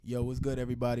Yo, what's good,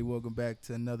 everybody? Welcome back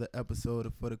to another episode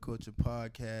of For the Culture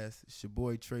Podcast. It's your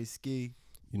boy Trey Ski.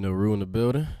 Rue in the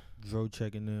building. Dro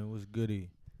checking in. What's goody?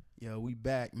 Yo, we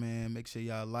back, man. Make sure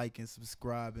y'all liking,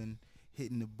 subscribing,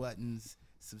 hitting the buttons,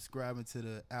 subscribing to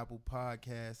the Apple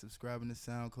Podcast, subscribing to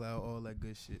SoundCloud, all that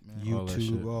good shit, man.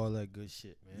 YouTube, all that good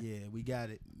shit, man. Yeah, we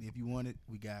got it. If you want it,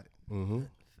 we got it. Mm-hmm.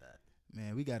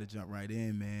 Man, we got to jump right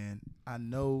in, man. I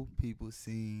know people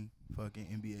seen fucking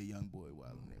NBA Youngboy while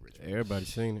in there, Richmond. Everybody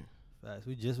seen it. Facts.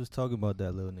 We just was talking about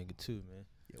that little nigga too, man.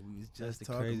 Yeah, we was That's just the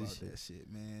talking crazy about shit. that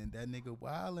shit, man. That nigga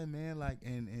wildin', man. Like,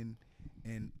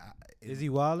 Is he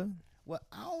wildin'? Well,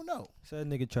 I don't know. Said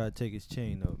nigga tried to take his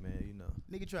chain though, man. You know.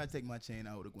 Nigga tried to take my chain,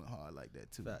 I would have went hard like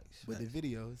that too. Facts. But facts. the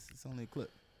video, it's only a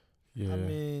clip. Yeah. I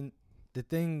mean, the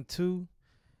thing too.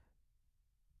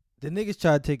 The niggas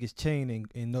tried to take his chain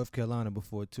in North Carolina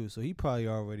before too, so he probably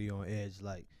already on edge.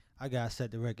 Like, I gotta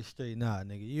set the record straight. Nah,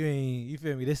 nigga, you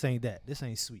feel me? This ain't that. This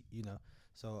ain't sweet, you know.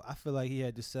 So I feel like he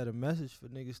had to set a message for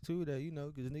niggas too that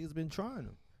because niggas been trying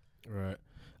him. Right.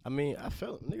 I mean, I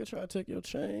felt nigga try to take your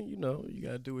chain. You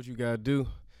gotta do what you gotta do.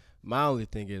 My only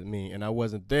thing is and I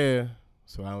wasn't there,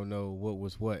 so I don't know what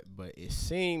was what, but it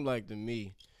seemed like to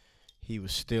me he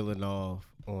was stealing off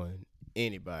on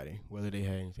anybody, whether they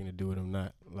had anything to do with him or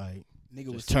not. Like, Nigga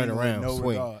just was turn swinging with around, no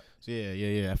swing. regard. So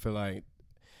yeah. I feel like,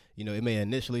 it may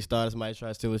initially start as somebody try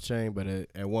to steal his chain, but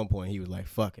at one point he was like,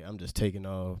 fuck it, I'm just taking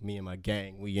off. Me and my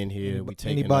gang, we in here, we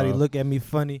taking Anybody off. look at me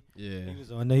funny? Yeah. He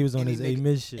was on Any his nigga-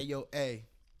 A-Miss shit. Hey, yo, any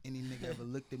nigga ever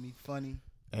looked at me funny?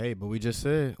 Hey, but we just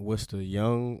said, what's the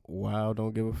young, wild,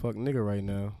 don't give a fuck nigga right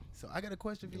now? So I got a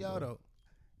question for y'all though.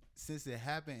 Since it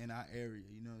happened in our area,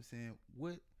 you know what I'm saying?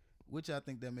 What y'all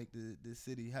think that make the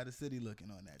city? How the city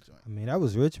looking on that joint? I mean, that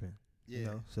was Richmond. Yeah. You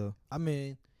know, so I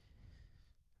mean,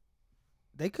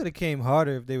 they could have came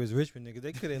harder if they was Richmond niggas.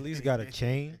 They could at least got a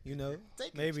chain,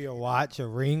 Take maybe your a chain. watch, a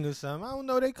ring, or something. I don't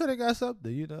know. They could have got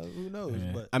something, who knows?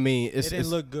 Yeah. But I mean, it didn't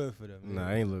look good for them. Nah,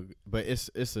 it ain't look. But it's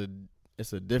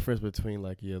a difference between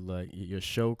your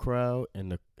show crowd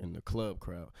and the club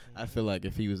crowd. I feel like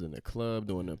if he was in the club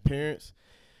doing an appearance,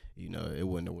 it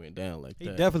wouldn't have went down like He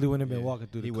that. definitely wouldn't have been Yeah. walking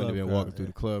through the He club. wouldn't have been crowd, walking through yeah.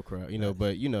 the club crowd, Facts.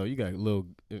 But you got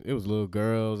it was little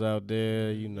girls out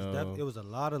there, It was a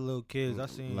lot of little kids. I a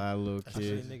seen lot of little I seen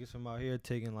kids. niggas from out here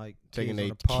taking Taking kids on they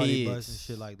the party bus kids. and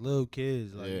shit, like little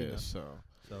kids. Like, Yeah, so.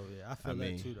 So yeah, I feel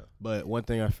mean, that too though. But one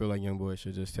thing I feel like young boys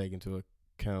should just take into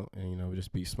account and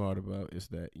just be smart about is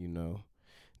that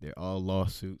they're all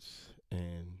lawsuits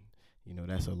and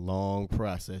that's a long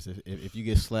process. If you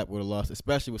get slapped with a lawsuit,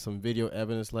 especially with some video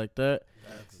evidence like that,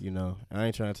 I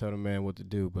ain't trying to tell the man what to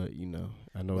do, but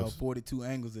I know About it's 42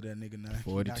 angles of that nigga now.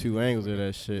 42 angles of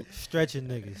that shit. Stretching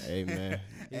niggas. Hey man,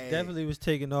 He Hey. definitely was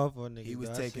taking off on niggas. He was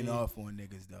though. I taking seen- off on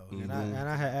niggas though. Mhm. And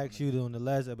I had asked you on the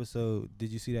last episode,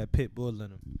 did you see that pit bull in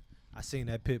him? I seen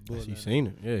that pit bull. you in him. seen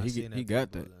it? Yeah, I he seen he that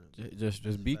got pit that. bull in him.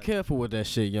 Just be Fact. careful with that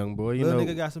shit, young boy. Little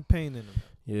nigga got some pain in him.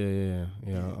 Yeah.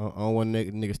 I don't want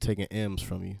niggas taking M's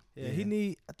from you. Yeah,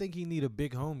 Yeah. I think he need a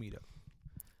big homie though.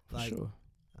 For Like, sure.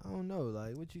 I don't know,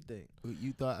 like what you think?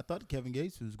 I thought Kevin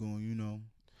Gates was going, you know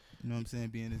what I'm saying,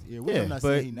 be in his ear. Which Yeah, I'm not but,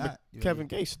 saying he but not. Kevin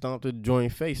Gates stomped the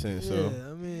joint face in, so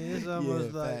Yeah, I mean it's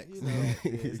almost like facts. you Yeah,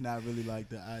 it's not really like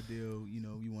the ideal,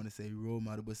 you want to say role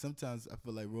model, but sometimes I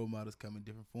feel like role models come in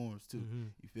different forms too. Mhm.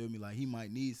 You feel me? Like he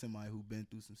might need somebody who been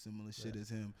through some similar shit as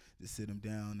him to sit him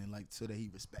down and like so that he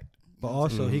respect him. You But know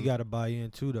what I'm also he Mhm. got to buy in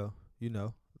too though.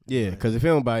 yeah. Because if he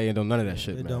don't buy in, don't none of that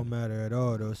shit It matter. don't matter at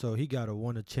all though. So he gotta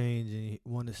want to change and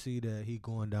want to see that he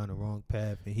going down the wrong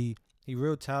path. And he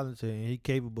real talented and he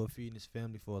capable of feeding his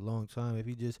family for a long time. If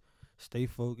he just stay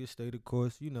focused, stay the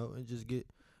course, and just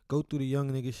go through the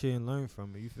young nigga shit and learn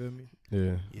from it. You feel me?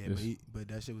 Yeah. Yeah, It's- but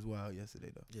that shit was wild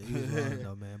yesterday though. Yeah, he was wildin'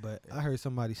 though, man. But I heard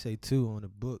somebody say too on the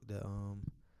book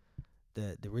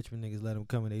that the Richmond niggas let him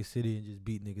come in their city and just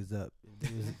beat niggas up.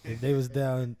 If they was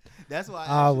down That's why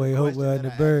our way, hope Hopewell and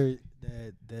the Bird,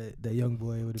 that young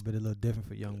boy, it would have been a little different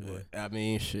for young boy. I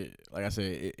mean, shit. Like I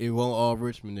said, it won't all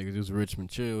Richmond niggas. It was Richmond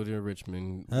children,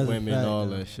 Richmond That's a women, fact, all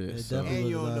though. that shit. It So. definitely And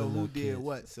you was a don't lot know of who little did kids.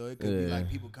 what, so it could be Yeah. like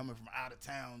people coming from out of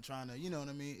town trying to, you know what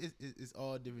I mean? It's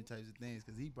all different types of things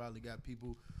because he probably got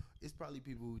people. It's probably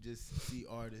people who just see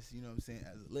artists, you know what I'm saying,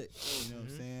 as a lick. You know what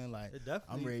I'm Mhm. saying? Like It definitely.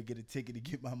 I'm ready to get a ticket to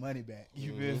get my money back.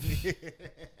 You Mhm. feel me?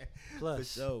 Plus,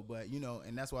 For sure, but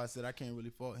and that's why I said I can't really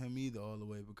fault him either all the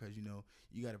way because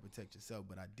you got to protect yourself.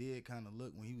 But I did kind of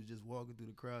look when he was just walking through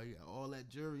the crowd. He got all that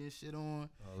jewelry and shit on.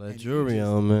 All that And jewelry you just-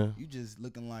 on, man. You just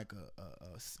looking like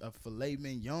a filet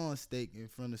mignon steak in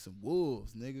front of some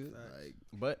wolves, nigga. Facts. Like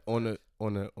But on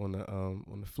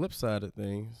the flip side of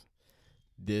things,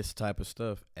 this type of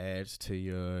stuff adds to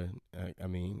your,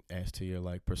 adds to your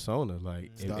like persona.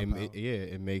 Like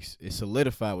it makes it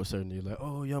solidify with certain. You're like,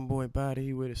 oh, young boy body,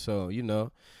 he with it. So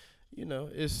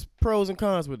it's pros and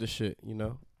cons with the shit.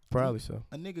 Probably so.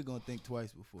 A nigga gonna think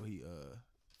twice before he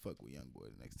fuck with young boy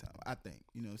the next time. I think.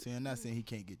 You know what I'm saying? I'm not saying he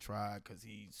can't get tried because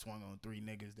he swung on 3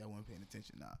 niggas that weren't paying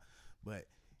attention. Nah, but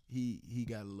he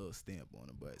got a little stamp on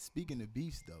him. But speaking of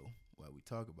beefs though, while we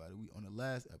talk about it, we on the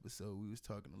last episode we was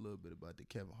talking a little bit about the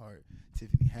Kevin Hart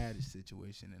Tiffany Haddish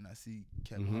situation, and I see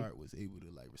Kevin Hart was able to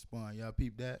like respond. Y'all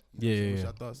peep that? What's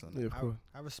y'all thoughts on that? Yeah, of course.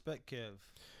 I respect Kev.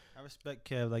 I respect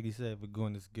Kev, like he said, for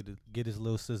going to get his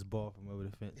little sis ball from over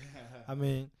the fence. I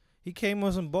mean, he came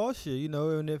on some bullshit,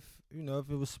 and if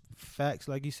it was facts,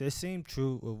 like he said, it seemed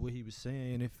true of what he was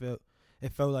saying, and it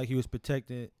felt like he was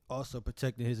protecting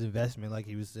his investment, like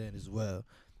he was saying as well.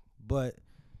 But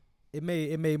it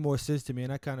made more sense to me,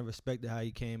 and I kind of respected how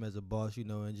he came as a boss,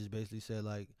 and just basically said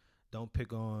like, don't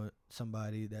pick on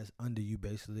somebody that's under you,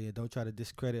 basically, and don't try to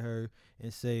discredit her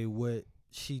and say what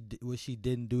she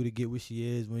didn't do to get where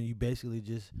she is, when you basically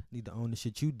just need to own the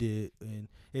shit you did. And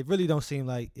it really don't seem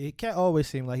like, it can't always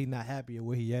seem like he's not happy at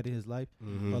where he at in his life,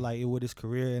 or like with his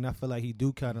career. And I feel like he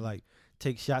do kind of like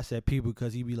take shots at people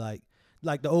because he be like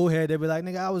the old head, they be like,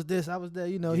 nigga, I was this, I was that,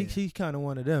 he's kind of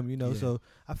one of them, So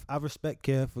I respect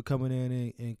Kev for coming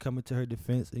in and coming to her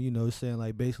defense, and saying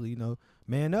like, basically,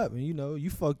 man up, and you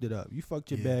fucked it up, you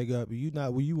fucked your bag up, and you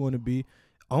not where you want to be.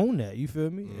 Own that, you feel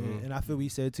me? And I feel what he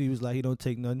said too. He was like, he don't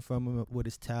take nothing from him with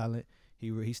his talent.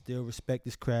 He still respect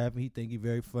his craft, and he think he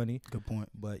very funny. Good point.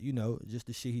 But just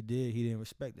the shit he did, he didn't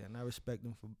respect that, and I respect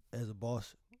him as a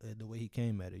boss, the way he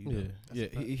came at it.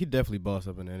 He definitely bossed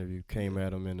up in the interview. Came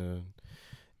at him in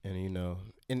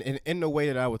the way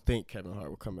that I would think Kevin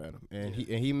Hart would come at him, and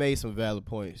he made some valid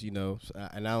points, and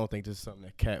I don't think this is something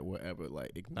that Cat will ever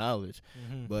like acknowledge,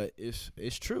 but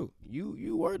it's true.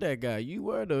 You were that guy. You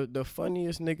were the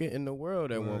funniest nigga in the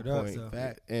world at one point,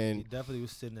 and he definitely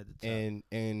was sitting at the top.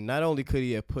 And not only could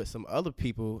he have put some other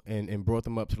people and brought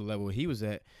them up to the level he was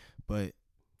at, but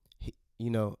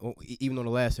even on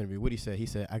the last interview, what he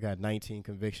said, I got 19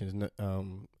 convictions.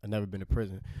 I've never been to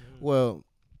prison. Well,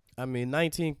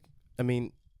 19.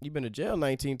 You've been to jail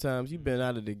 19 times. You've been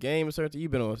out of the game a certain.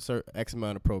 You've been on a certain X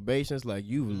amount of probations. Like,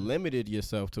 you've limited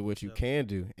yourself to what you can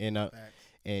do. And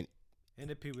the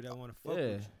people that want to fuck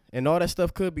with you. And all that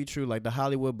stuff could be true. Like the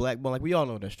Hollywood blackball. Like, we all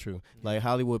know that's true. Like,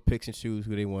 Hollywood picks and choose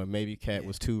who they want. Maybe Cat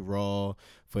was too raw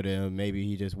for them. Maybe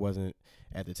he just wasn't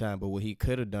at the time. But what he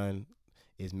could have done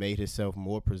is made himself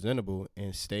more presentable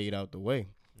and stayed out the way.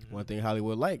 One thing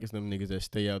Hollywood like is them niggas that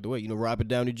stay out the way. Robert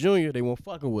Downey Jr., they won't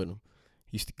fucking with him.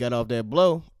 He got off that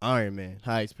blow, Iron Man,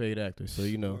 highest paid actor. So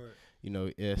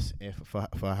yes, and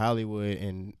for Hollywood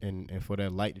and for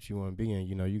that light that you want to be in,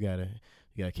 you gotta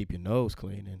keep your nose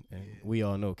clean, and we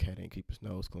all know Cat ain't keep his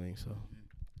nose clean. So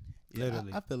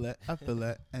literally, I feel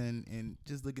that, and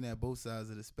just looking at both sides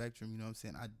of the spectrum, what I'm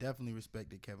saying, I definitely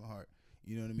respected Kevin Hart.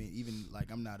 You know what I mean? Even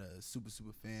like, I'm not a super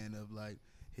fan of like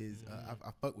his I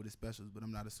fuck with his specials, but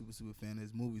I'm not a super fan of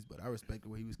his movies, but I respect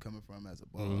where he was coming from as a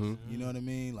boss. You know what I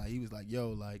mean? Like, he was like, yo,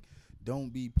 like,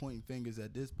 don't be pointing fingers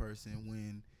at this person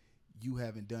when you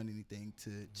haven't done anything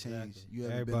to change. You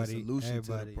haven't been a solution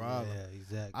to the problem. Yeah,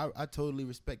 exactly. I totally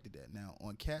respected that. Now,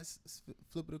 on Cat's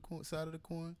flip of the side of the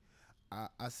coin,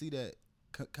 I see that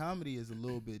comedy is a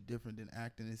little bit different than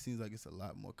acting. It seems like it's a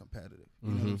lot more competitive.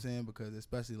 You know what I'm saying? Because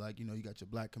especially like, you got your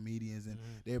black comedians, and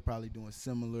they're probably doing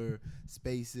similar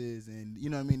spaces, and you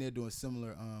know what I mean? They're doing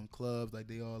similar clubs, like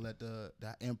they all at the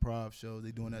improv shows.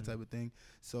 They doing that type of thing.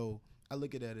 So I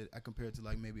look at it, I compare it to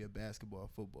like maybe a basketball,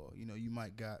 football. You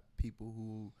might got people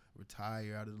who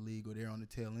retire out of the league, or they're on the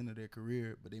tail end of their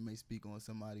career, but they may speak on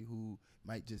somebody who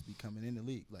might just be coming in the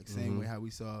league. Like same way how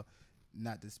we saw,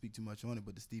 not to speak too much on it,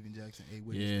 but the Steven Jackson A.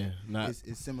 Wiggins.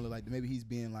 It's similar. Like maybe he's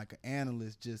being like an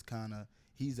analyst, just kind of,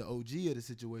 he's the OG of the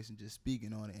situation, just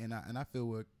speaking on it. And I feel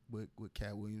what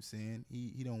Cat Williams saying.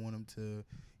 He don't want him to,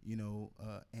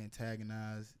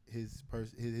 antagonize his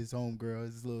homegirl,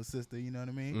 his little sister. You know what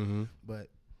I mean? But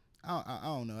I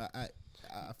don't know. I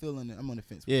feel I'm on the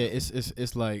fence. Yeah,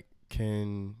 it's like,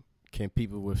 can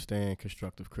people withstand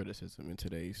constructive criticism in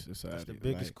today's society? That's the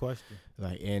biggest question.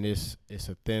 And it's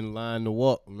a thin line to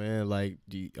walk, man. Like,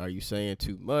 are you saying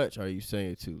too much? Are you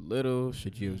saying too little?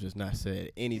 Should you have just not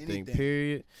said anything?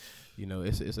 Period.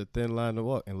 It's a thin line to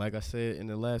walk. And like I said in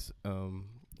the last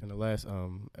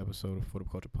episode of For the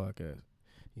Culture Podcast,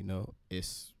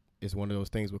 it's one of those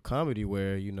things with comedy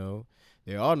where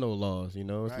there are no laws.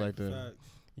 It's like the.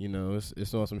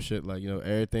 It's on some shit like,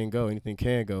 everything go, anything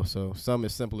can go. So something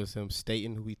as simple as him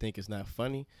stating who he think is not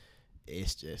funny,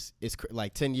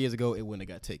 like 10 years ago, it wouldn't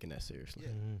have got taken that seriously.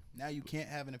 Yeah. Now you can't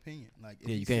have an opinion. Like if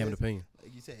Yeah, he you can't have an says- opinion.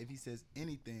 Like you said, if he says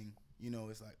anything,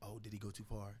 it's like, oh, did he go too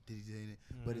far? Did he say it?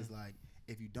 But it's like,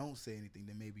 if you don't say anything,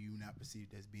 then maybe you're not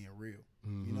perceived as being real.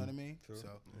 You know what I mean? True. So,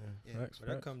 Yeah. yeah. Facts, But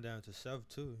that facts. come down to self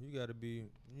too. You gotta be,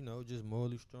 just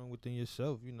morally strong within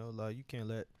yourself. Like you can't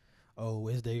let, oh,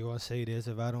 is they gonna say this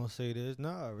if I don't say this?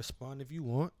 Nah, respond if you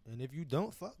want, and if you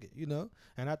don't, fuck it.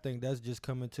 And I think that's just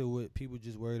coming to what people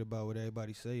just worried about what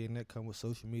everybody say, and that come with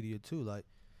social media too. Like,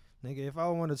 nigga, if I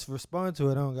want to respond to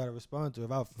it, I don't gotta respond to it.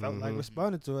 If I felt like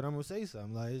responding to it, I'm gonna say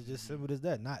something. Like it's just simple as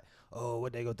that. Not, oh,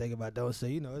 what they gonna think about? Don't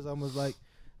say. It's almost like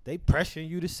they pressuring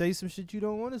you to say some shit you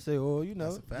don't want to say, or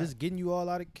That's a fact. just getting you all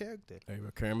out of character. Hey,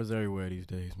 but cameras everywhere these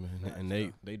days, man, and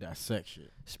they dissect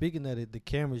shit. Speaking of the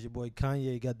cameras, your boy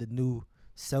Kanye got the new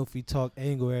selfie talk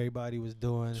angle everybody was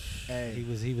doing. Hey, He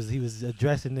was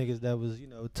addressing niggas that was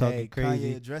talking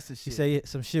crazy. Kanye addressing shit. He say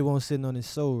some shit won't sitting on his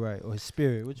soul right or his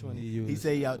spirit. Which one do you use? He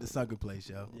say he out the sunken place,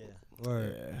 yo. Yeah.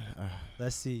 Word. Yeah.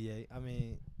 Let's see. Yeah. I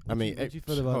mean, what you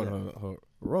feel about that? hold on.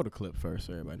 Roll the clip first,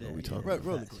 so everybody know what we talking Roll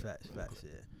about. the clip. Facts. Yeah.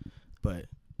 But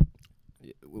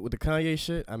with the Kanye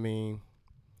shit, I mean,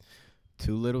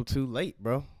 too little, too late,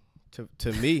 bro.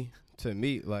 To me,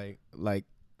 like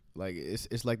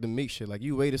it's like the Meek shit. Like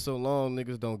you waited so long,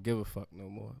 niggas don't give a fuck no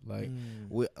more. Like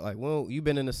you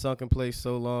been in a sunken place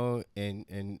so long,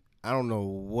 and I don't know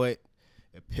what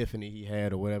epiphany he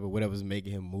had or whatever's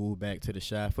making him move back to the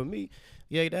Shy. For me,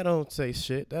 yeah, that don't say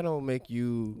shit. That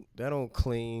don't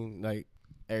clean like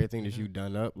everything that you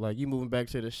done up. Like you moving back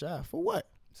to the Shy for what?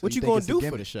 So What you think gonna it's a do for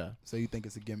gimmick? the Shy? So you think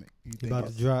it's a gimmick? You He think about to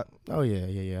it's drop. Oh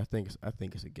yeah. I think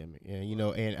it's a gimmick. And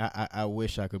and I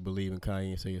wish I could believe in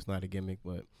Kanye and say it's not a gimmick,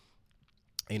 but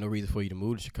ain't no reason for you to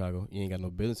move to Chicago. You ain't got no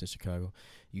business in Chicago.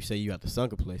 You say you got the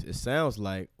sunken place. It sounds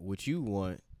like what you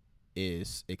want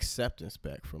is acceptance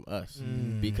back from us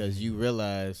because you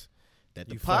realize that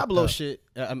the You Pablo fucked up. shit.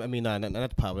 I mean, not the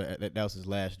Pablo. That was his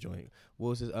last joint. What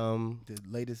was his the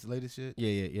latest shit?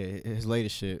 Yeah. His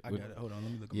latest shit. I got it. Hold on,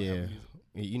 let me look. Yeah.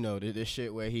 This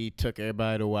shit where he took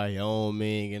everybody to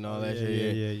Wyoming and all that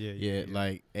shit. Yeah.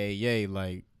 Like, hey,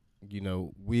 like,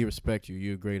 we respect you.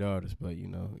 You're a great artist, but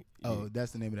Oh,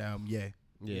 that's the name of the album. Yeah.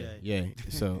 Yeah.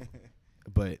 So,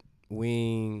 but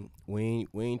we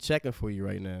ain't checking for you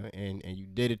right now, and you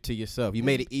did it to yourself. You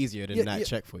made it easier to not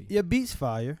check for you. Your beat's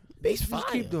fire. Beats Just fire.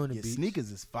 keep doing the Your beats.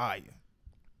 sneakers is fire.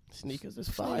 Sneakers is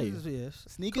fire. Yes.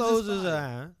 Sneakers Clothes is is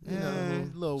fire.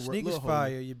 Sneakers little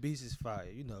fire. Your beats is fire.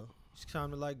 It's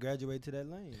time to like graduate to that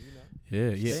lane.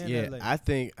 Yeah. Stay in that lane. I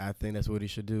think that's what he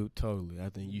should do. Totally. I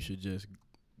think you should just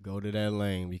go to that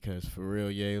lane because for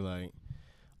real, like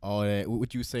all that.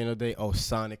 What you were saying the other day? Oh,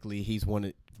 sonically, he's one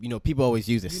of. People always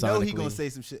use it. You sonically. know he gonna say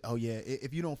some shit. Oh yeah,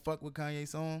 if you don't fuck with Kanye's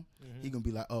song, he gonna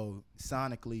be like, oh,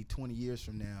 sonically, 20 years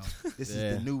from now, this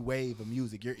is the new wave of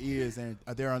music. Your ears they're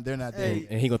not there.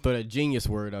 And he gonna throw that genius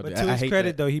word out But there. to I his hate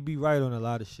credit, that. though, he be right on a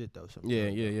lot of shit, though. Sometimes.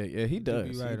 Yeah. He does.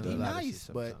 be right on He a lot of nice,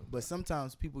 shit but sometimes.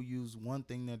 sometimes people use one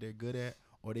thing that they're good at,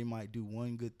 or they might do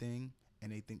one good thing,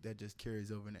 and they think that just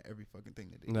carries over into every fucking thing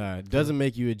that they do. Nah, it doesn't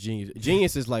make you a genius.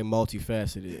 Genius is like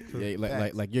multifaceted. Yeah,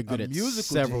 like you're good A at musical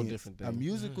several genius, different a things.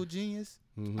 musical genius,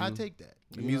 I take that.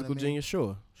 A You know musical what I mean? genius,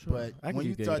 sure. But I can when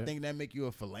you give start that. thinking that make you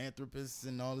a philanthropist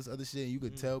and all this other shit, and you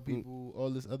could tell people all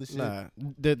this other shit. Nah,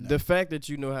 the fact that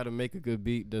you know how to make a good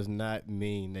beat does not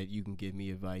mean that you can give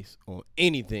me advice on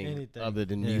anything. Other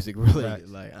than music related. Facts.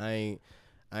 Like I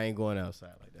ain't going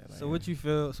outside like that. So what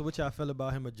y'all feel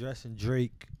about him addressing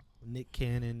Drake, Nick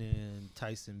Cannon, and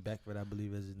Tyson Beckford, I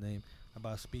believe is his name,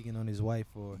 about speaking on his wife?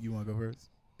 Or You want to go first?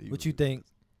 what you think?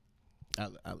 I'll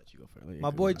let you go first.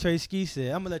 My boy Trey Ski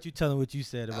said, I'm gonna let you tell him what you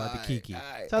said about the Kiki.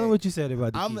 Alright, Tell him what you said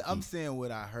about the I'm Kiki. I'm saying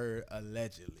what I heard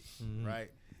allegedly, right?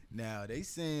 Now they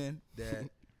saying that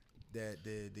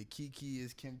the Kiki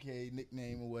is Kim K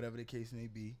nickname or whatever the case may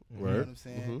be. You know what I'm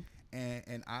saying?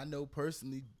 And I know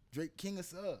personally Drake king of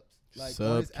subs. Like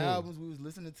on his albums, we was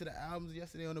listening to the albums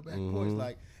yesterday on the back porch,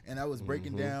 like, and I was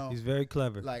breaking down. He's very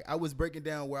clever. Like I was breaking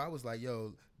down where I was like,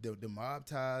 yo, the mob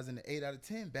ties and the 8 out of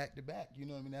 10 back to back. You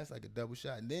know what I mean? That's like a double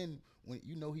shot. And then when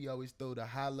he always throw the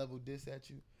high level diss at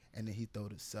you, and then he throw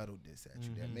the subtle diss at you.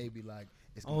 That maybe like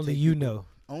it's gonna Only take you people- know.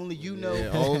 Only you know.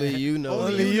 Yeah, only you know.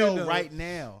 Only you know know. right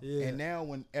now. Yeah. And now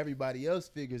when everybody else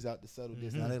figures out the subtle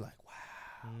diss, now they're like,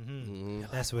 wow.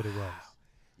 That's what it was.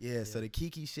 Yeah, so the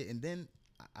Kiki shit, and then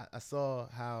I saw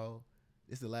how,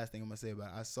 this is the last thing I'm gonna say about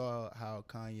it. I saw how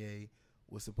Kanye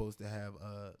was supposed to have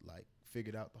like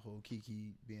figured out the whole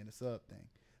Kiki being a sub thing.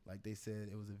 Like they said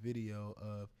it was a video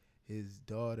of his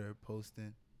daughter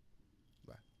posting.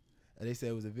 They said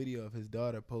it was a video of his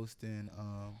daughter posting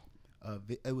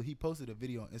he posted a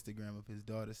video on Instagram of his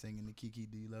daughter singing the Kiki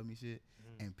Do You Love Me shit,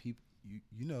 and people,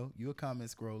 you know, you're a comment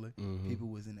scroller. People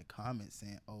was in the comments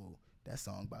saying, "Oh, that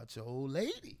song about your old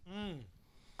lady."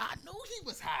 I knew he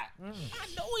was hot. I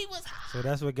know he was hot. So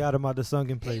that's what got him out the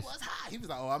sunken place. He was hot. He was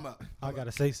like, "Oh, I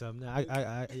gotta say something.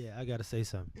 I gotta say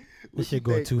something. This shit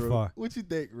going too far." What you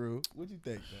think, Rue? What you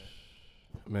think,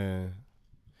 man?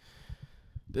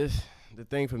 The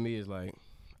thing for me is like,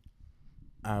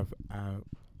 I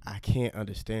can't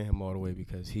understand him all the way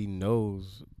because he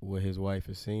knows what his wife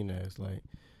is seen as. Like,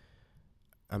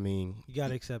 I mean, you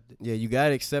gotta accept it. Yeah, you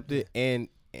gotta accept it, and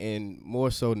more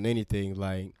so than anything,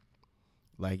 like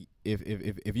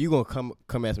if you gonna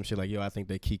come at some shit like, yo, I think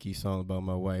that Kiki song about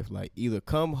my wife, like either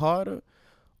come harder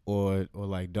or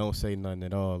like don't say nothing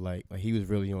at all. Like he was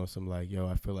really on some like, yo,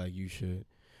 I feel like you should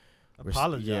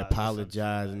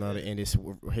apologize and all that. And it's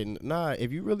hitting. Nah,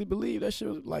 if you really believe that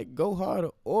shit, like go harder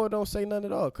or don't say nothing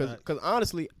at all. Cause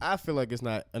honestly, I feel like it's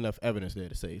not enough evidence there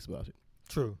to say it's about it.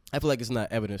 True. I feel like it's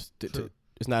not evidence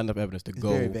it's not enough evidence to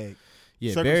go. Very vague.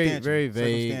 Yeah, very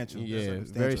vague. Circumstantial. Yeah,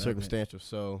 very circumstantial.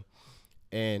 So.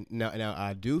 And now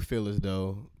I do feel as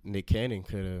though Nick Cannon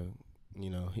could have, you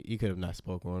know, he could have not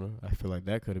spoken on her. I feel like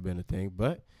that could have been a thing,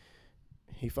 but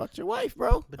he fucked your wife,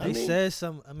 bro. But they said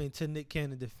some. I mean, to Nick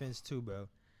Cannon's defense too, bro.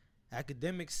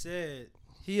 Academics said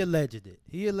he alleged it.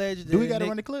 He alleged it. Do we got to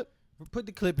run the clip? Put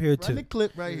the clip here too. Run the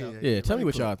clip right here. Yeah, tell me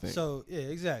what y'all think. So yeah,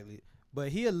 exactly. But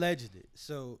he alleged it.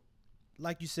 So,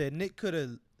 like you said, Nick could have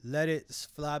let it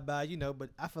fly by, you know. But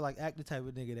I feel like Act the type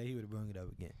of nigga that he would have brought it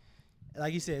up again.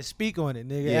 Like you said, speak on it,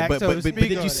 nigga. Yeah, but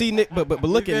did you see Nick? But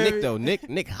look at Nick though.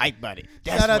 Nick hype about it.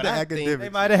 Shout out to Academics. They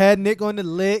might have had Nick on the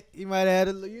lick. He might have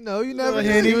had you never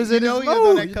knew he was in his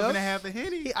mode. He coming to have a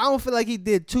Henny. I don't feel like he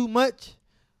did too much.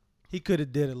 He could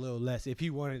have did a little less if he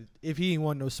didn't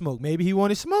want no smoke. Maybe he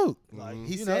wanted smoke. Like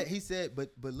he said,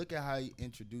 but look at how he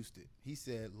introduced it. He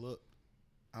said, "Look,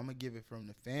 I'm gonna give it from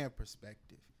the fan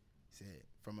perspective." He said,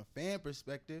 "From a fan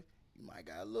perspective, you might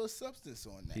got a little substance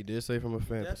on that." He did say from a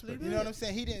fan perspective. You know what I'm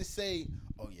saying? He didn't say,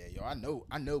 "Oh yeah, yo,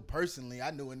 I know personally.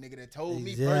 I knew a nigga that told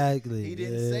me personally." He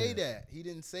didn't say that. He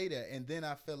didn't say that. And then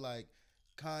I feel like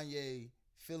Kanye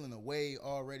feeling away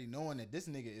already knowing that this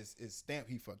nigga is stamped.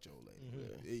 He fucked your old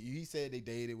lady. He said they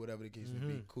dated, whatever the case would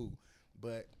be. Cool.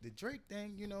 But the Drake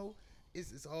thing, you know,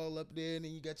 it's all up there, and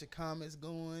then you got your comments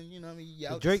going. You know what I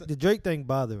mean? The Drake thing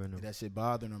bothering him. That shit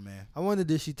bothering him, man. I wonder,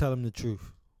 did she tell him the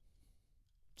truth?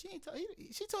 She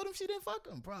told him she didn't fuck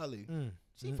him, probably.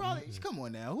 She probably, come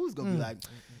on now. Who's going to be like,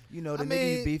 you know, the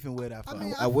nigga you beefing with, I fuck.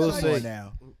 I will say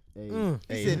now.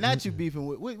 He said, not you beefing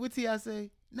with, what T.I.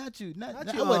 say? Not you.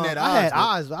 Not you. I wasn't at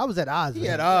odds. I was at odds. He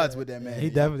had odds with that man. He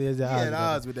definitely is at odds. He had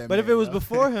odds with that man. But if it was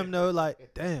before him, though,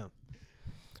 like, damn.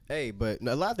 Hey, but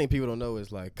a lot of things people don't know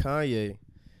is like Kanye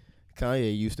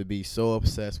used to be so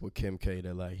obsessed with Kim K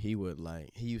that like he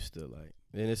used to like,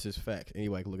 and this is fact.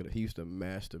 Anybody can look at it. He used to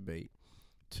masturbate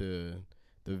to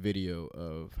the video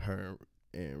of her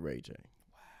and Ray J.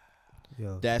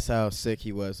 Yo. That's how sick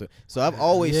he was. So I've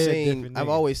always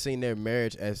seen their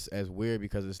marriage as weird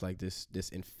because it's like this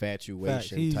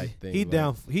infatuation type thing.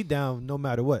 He down no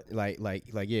matter what. Like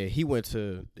yeah, he went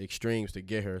to extremes to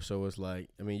get her. So it's like,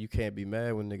 I mean, you can't be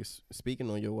mad when niggas speaking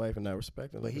on your wife and not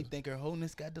respecting her. But he think her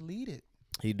wholeness got deleted.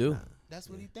 He do. That's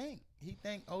what he think. He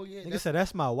think, oh yeah. Nigga said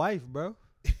that's my wife, bro.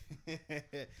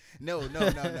 No.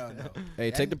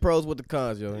 Hey, take the pros with the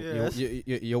cons, yo. Yeah,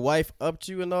 your wife upped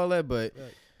you and all that, but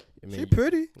I mean, she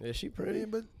pretty. Yeah, she pretty,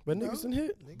 but niggas in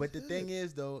hit. But the thing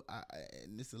is, though,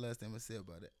 and this is the last thing I'm gonna say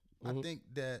about it. I think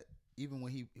that even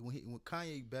when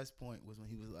Kanye's best point was when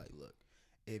he was like, "Look,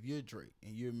 if you're Drake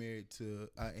and you're married to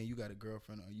and you got a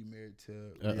girlfriend, or you married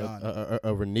to Rihanna,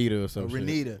 a Renita or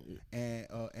something,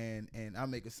 and I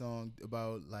make a song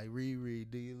about like Riri,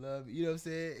 do you love it? You know what I'm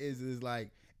saying? Is like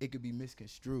it could be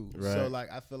misconstrued. Right. So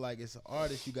like I feel like it's an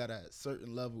artist, you got a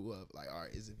certain level of like, all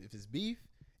right, if it's beef,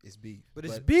 it's beef. But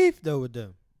it's beef though with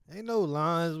them. Ain't no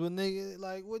lines with nigga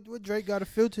like what Drake got to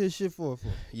filter his shit for.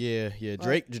 Yeah.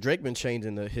 Drake been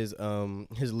changing his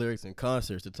lyrics in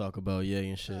concerts to talk about Ye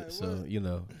and shit. Right, so you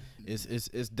know,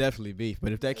 it's definitely beef.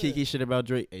 But if that Kiki shit about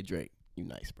Drake, hey Drake, you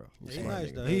nice, bro. He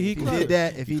nice though. He did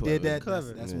that. If he did that,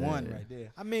 that's one right there.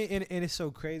 I mean, and it's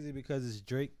so crazy because it's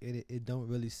Drake. It don't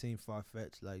really seem far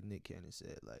fetched, like Nick Cannon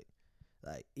said.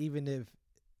 Like even if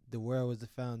the world was to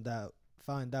find out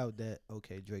that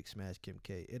okay, Drake smashed Kim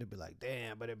K, it'll be like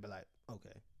damn, but it'll be like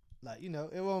okay, like you know,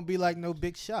 it won't be like no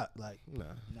big shock. Like nah,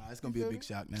 it's gonna be a big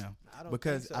shock now. I don't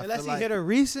because think so. Unless he hit a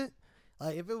recent,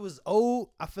 like if it was old,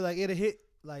 I feel like it'll hit.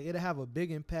 Like, it'll have a big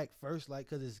impact first, like,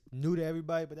 because it's new to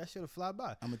everybody, but that shit'll fly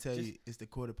by. I'm going to tell you, it's the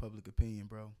court of public opinion,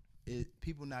 bro.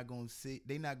 people not gonna see.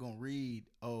 They not gonna read.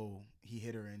 Oh, he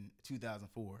hit her in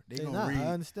 2004. They gonna not. read. I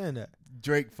understand that.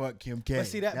 Drake fuck Kim K. But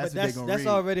see that, that's but that's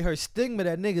already her stigma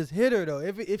that niggas hit her though.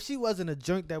 If she wasn't a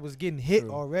junk that was getting hit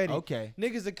True. already, Okay.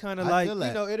 niggas are kind of I like, feel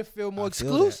that. it'll feel more I feel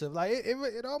exclusive. Like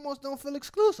it almost don't feel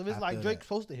exclusive. It's I like feel Drake's that.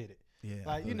 supposed to hit it. Yeah.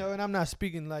 Like and I'm not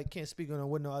speaking can't speak on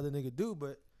what no other nigga do,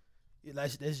 but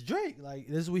like that's Drake. Like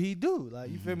this is what he do.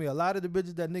 Like you feel me? A lot of the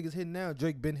bitches that niggas hit now,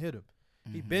 Drake been hit him.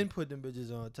 He been put them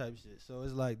bitches on type shit. So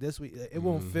it's like this week, it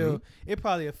won't feel. It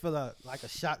probably will feel like a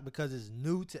shock because it's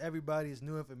new to everybody. It's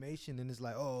new information, and it's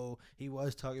like, oh, he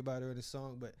was talking about her in the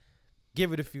song, but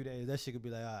give it a few days, that shit could be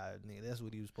like, all right, nigga, that's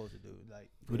what he was supposed to do. Like,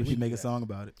 what if he make a song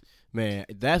about it? Man,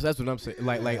 that's what I'm saying.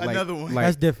 Like Another one. Like,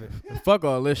 that's different. fuck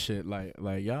all this shit. Like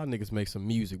y'all niggas make some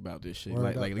music about this shit.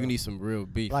 Word Like up, we need some real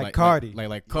beef. Like Cardi.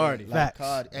 Like Cardi. Yeah, Facts.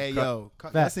 Cardi. Hey, Facts. yo.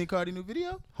 Y'all seen Cardi new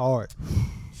video? Hard.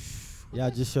 Y'all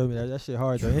just showed me that. That shit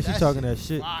hard though. And she That talking shit that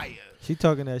shit. Fire. She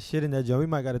talking that shit in that joint. We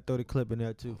might gotta throw the clip in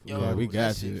there too. Yo, Yeah, we that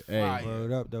got shit you. Hey. fire.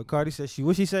 Word up though. Cardi said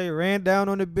what she say? Ran down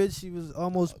on the bitch. She was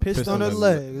almost pissed Pissed on on her her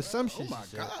leg or some shit. Oh my she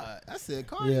said. God. I said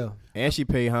Cardi. Yeah. And she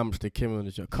paid homage to Kim on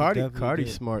the show. Cardi definitely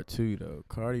did. smart too though.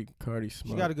 Cardi smart.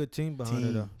 She got a good team behind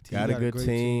her though. Got She a good great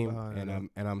team, behind her, though.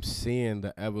 and I'm seeing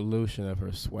the evolution of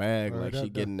her swag. Word Like up, she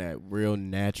getting that real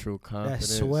natural That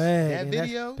confidence. swag. That and that's-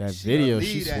 video. That she video, believe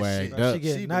she that swagged shit. up. She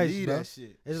get She nice, believe bro. that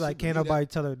shit. It's She like can't believe nobody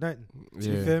tell her nothing.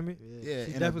 Yeah. You feel me? Yeah,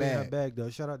 She in a definitely in her bag. bag though.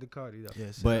 Shout out to Cardi though. Yeah,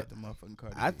 shout But out to motherfucking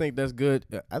Cardi. I think that's good.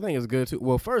 I think it's good too.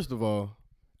 Well, first of all,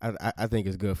 I think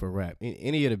it's good for rap.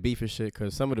 Any of the beef and shit,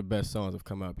 because some of the best songs have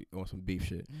come out on some beef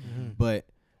shit. Mhm. But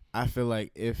I feel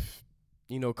like if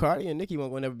Cardi and Nicki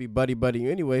won't never be buddy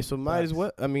anyway, so might as Facts.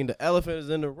 well. I mean, the elephant is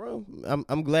in the room.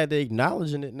 I'm glad they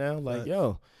acknowledging it now. Like, Facts.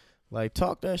 yo, like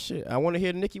talk that shit. I want to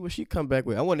hear Nicki what she come back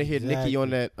with. I want to hear Nicki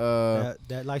on that.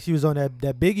 That like she was on that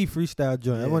Biggie freestyle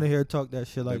joint. I Yeah. want to hear her talk that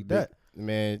shit like big- that.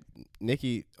 Man,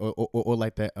 Nicki or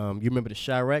like that. You remember the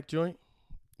Chirac joint?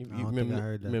 You I don't think remember? I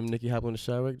heard that. Remember Nicki hop on the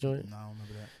Chirac joint? No, I don't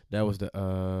remember that. That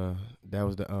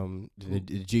was the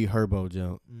G Herbo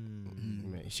joint.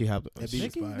 Mm. Man, she hopped. That beat-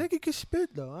 Nicki, fire. Nicki can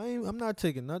spit though. I'm not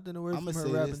taking nothing away I'ma from her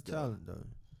say rapping this, though. talent though.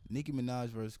 Nicki Minaj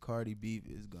versus Cardi beef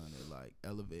is gonna like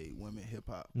elevate women hip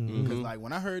hop. Mhm. Because like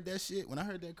when I heard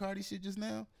that Cardi shit just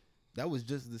now, that was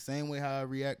just the same way how I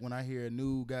react when I hear a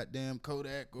new goddamn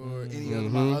Kodak or any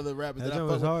of my other rappers That that I joint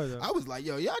fuck was with. hard though. I was like,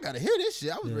 yo, y'all gotta hear this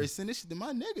shit. I was Yeah. ready to send this shit to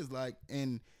my niggas, like,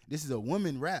 and this is a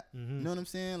woman rap. You know what I'm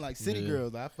saying? Like City Yeah.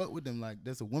 Girls, I fuck with them. Like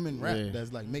that's a woman rap Yeah.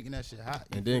 that's like making that shit hot.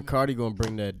 You And feel then me? Cardi gonna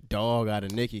bring that dog out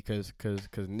of Nicki, cause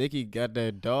Nicki got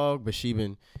that dog, but she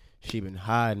been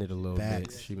hiding it a little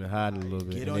Facts. bit. She been hiding it a little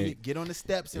bit. Get on the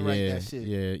steps and write that shit.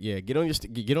 Yeah. Get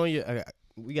on your.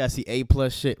 We gotta see A+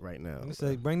 shit right now. I'm gonna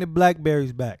say bring the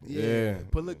blackberries back. Yeah.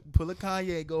 Pull a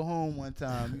Kanye, go home one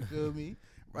time. You feel me?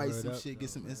 Write Word some up, shit, get though,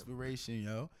 some man. inspiration,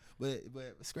 yo. But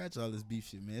scratch all this beef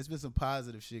shit, man. It's been some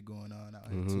positive shit going on out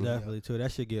here Mhm. too. yo. Definitely too.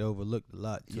 That shit get overlooked a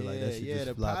lot too. Yeah, Like that shit yeah. just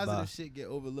The fly positive by. shit get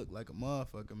overlooked like a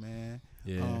motherfucker, man.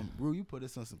 Yeah. Rue, you put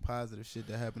us on some positive shit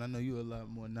that happened. I know you a lot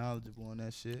more knowledgeable on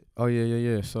that shit. Oh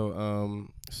yeah.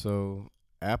 So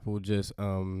Apple just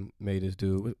made this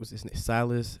dude. What's his name?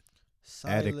 Silas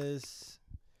Silas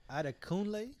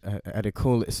Adekunle.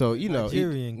 Adekunle. So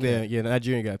Nigerian cat. yeah,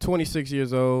 Nigerian guy, 26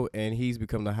 years old, and he's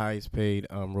become the highest paid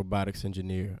robotics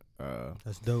engineer.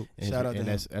 That's dope. Shout out to him.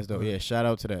 that's dope. Yeah, shout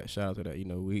out to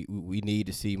that. We need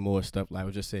to see more stuff. Like I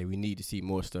was just saying, we need to see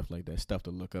more stuff like that. Stuff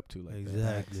to look up to like that.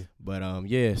 Exactly. But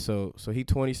yeah, so he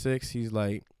 26. He's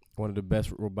like one of the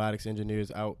best robotics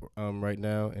engineers out right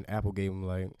now, and Apple gave him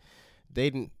like they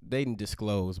didn't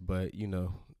disclose, but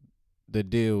the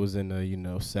deal was in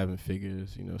the 7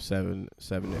 figures, 7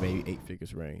 to maybe 8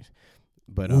 figures range.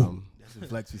 But That's what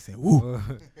Flex be saying. Woo.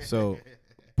 so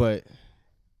but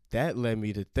that led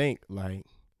me to think like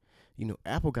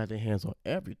Apple got their hands on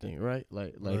everything, right?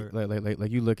 Like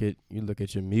you look at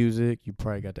your music, you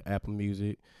probably got the Apple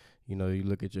Music. You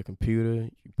look at your computer,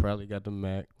 you probably got the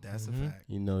Mac. That's a fact.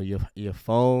 Your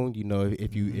phone.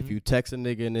 If you text a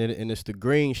nigga and it's the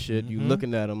green shit, you Mhm.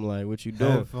 looking at him like, what you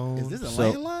doing? Headphones. Is this a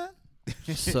So- landline?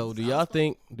 So do y'all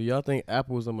think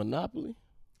Apple is a monopoly?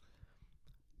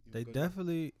 They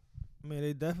definitely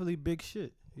big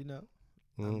shit.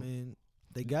 I Mhm. mean,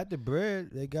 they got the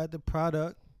bread, they got the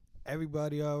product.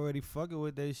 Everybody already fucking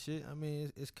with their shit. I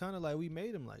mean, it's kind of like we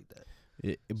made them like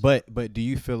that. But do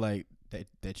you feel like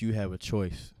that you have a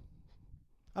choice?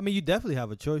 I mean, you definitely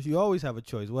have a choice. You always have a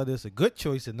choice, whether it's a good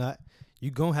choice or not. You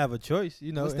gonna have a choice,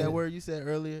 What's that and- word you said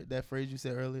earlier? That phrase you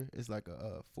said earlier? It's like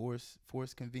a force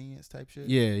convenience type shit.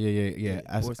 Yeah.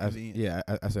 Forced convenience.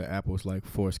 I said Apple's like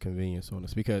forced convenience on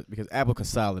us because Apple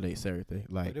consolidates everything.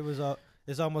 Like But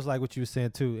it's almost like what you were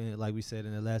saying too, and like we said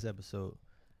in the last episode,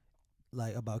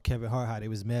 like about Kevin Hart, how they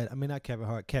was mad. I mean, not Kevin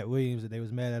Hart, Cat Williams, and they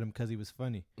was mad at him because he was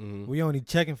funny. We only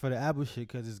checking for the Apple shit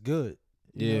because it's good.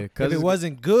 Yeah, if it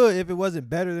wasn't good, if it wasn't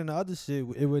better than the other shit,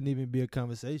 it wouldn't even be a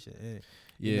conversation. And,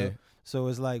 yeah. So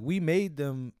it's like we made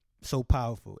them so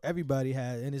powerful. Everybody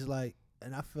had, and it's like,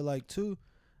 and I feel like too.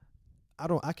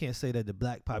 I can't say that the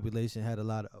black population had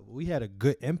we had a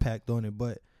good impact on it,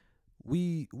 but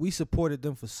we supported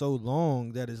them for so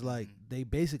long that it's like they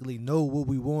basically know what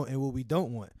we want and what we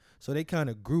don't want. So they kind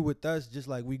of grew with us just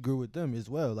like we grew with them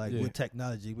as well, like with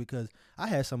technology. Because I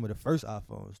had some of the first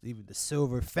iPhones, even the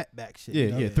silver fatback shit.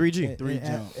 Yeah, 3G.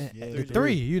 The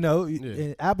 3,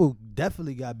 and Apple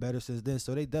definitely got better since then.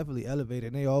 So they definitely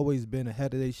elevated, and they always been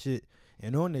ahead of their shit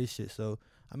and on their shit. So,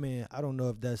 I mean, I don't know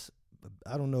if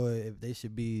they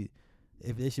should be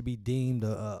deemed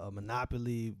a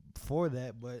monopoly for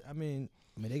that, but I mean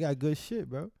they got good shit,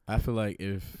 bro. I feel like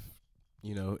if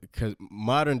because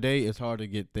modern day it's hard to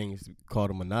get things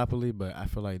called a monopoly, but I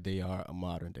feel like they are a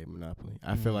modern day monopoly.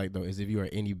 I feel like though, as if you are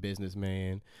any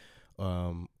businessman,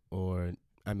 or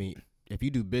I mean, if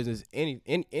you do business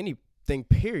anything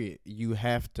period, you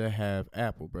have to have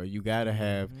Apple, bro. You gotta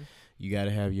have your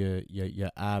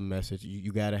iMessage.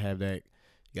 You gotta have that.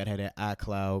 You gotta have that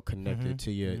iCloud connected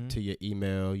to your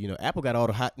email. Apple got all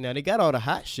the hot. Now they got all the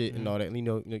hot shit and all that.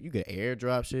 You get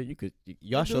AirDrop shit.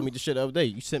 Y'all showed me the shit the other day.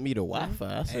 You sent me the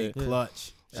Wi-Fi. I said,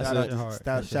 clutch. Shout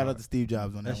out to Steve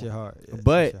Jobs on that. That shit hard.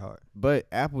 Yeah, but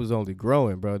Apple's only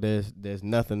growing, bro. There's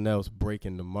nothing else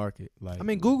breaking the market. Like, I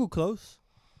mean, Google close.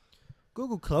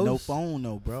 No phone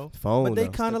though, bro. But they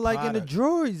kind of like in the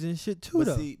droids and shit too,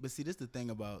 though. But see, this the thing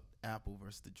about Apple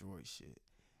versus the droid shit.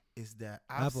 Is that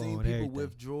I've seen people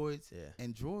with droids,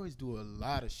 and droids do a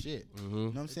lot of shit. You know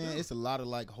what I'm saying? It's a lot of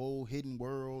like whole hidden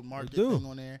world market thing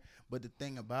on there. But the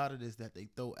thing about it is that they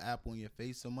throw Apple in your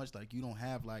face so much, like you don't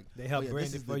have like they help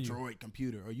brand it for you. Droid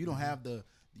computer, or you don't have the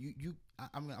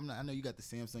I'm not, I know you got the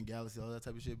Samsung Galaxy, all that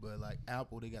type of shit, but like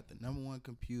Apple, they got the #1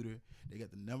 computer, they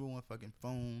got the #1 fucking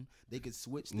phone. They could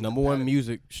switch the #1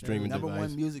 music streaming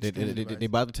device. #1 music streaming device. They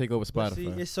about to take over Spotify. See,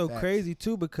 it's so crazy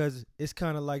too because it's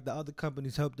kind of like the other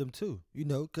companies help them too,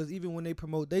 because even when they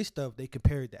promote their stuff, they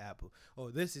compare it to Apple. Oh,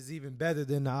 this is even better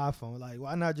than the iPhone. Like,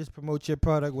 why not just promote your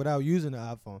product without using the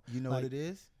iPhone? You know what it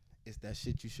is? It's that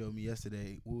shit you showed me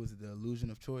yesterday. What was it? The illusion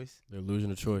of choice. The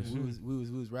illusion of choice. We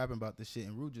was rapping about this shit,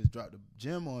 and Rue just dropped a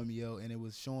gem on me, yo, and it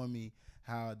was showing me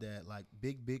how that like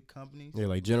big companies. Yeah,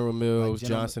 like General Mills,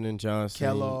 Johnson & Johnson,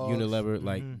 Kellogg's, Unilever,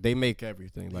 like they make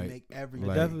everything. They make everything.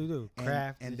 They definitely do.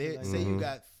 Kraft. And they say you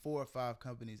got 4 or 5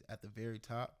 companies at the very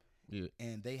top. Yeah.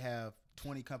 And they have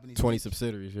 20 companies. 20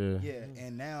 subsidiaries, yeah. Yeah,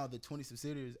 and now the 20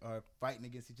 subsidiaries are fighting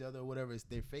against each other or whatever. It's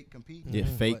their fake compete. Yeah,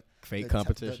 fake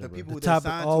competition. The people the top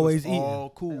always eating. All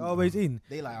cool. They're always eating.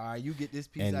 They like, all right, you get this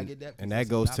piece, I get that piece. And that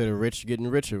goes to the rich getting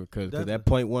richer because that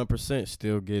 0.1%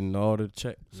 still getting all the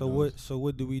check. So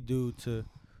what do we do to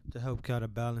help kind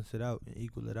of balance it out and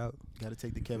equal it out? Got to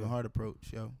take the Kevin Hart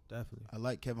approach, yo. Definitely. I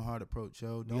like Kevin Hart approach,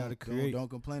 yo. Don't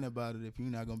complain about it if you're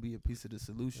not gonna be a piece of the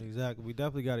solution. Exactly. We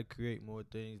definitely got to create more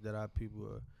things that our people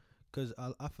are, because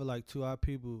I feel like too, our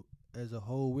people as a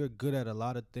whole, we're good at a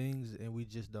lot of things and we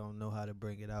just don't know how to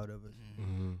bring it out of us.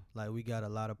 Like we got a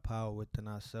lot of power within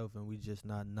ourselves and we just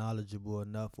not knowledgeable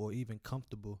enough or even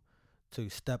comfortable to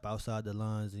step outside the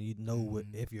lines and what,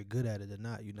 if you're good at it or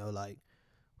not. Like,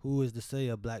 who is to say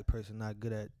a black person not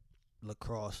good at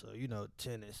lacrosse or,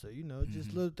 tennis or,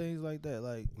 just little things like that.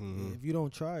 Like, if you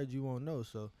don't try it, you won't know.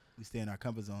 So we stay in our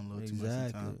comfort zone a little too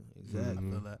much sometimes. Exactly.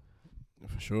 I feel that.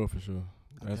 For sure.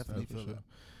 I definitely feel that.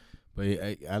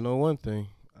 But I know one thing.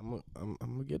 I'm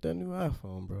gonna get that new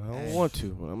iPhone, bro. I don't want to,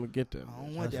 but I'm gonna get that. I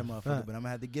don't want that motherfucker, but I'm gonna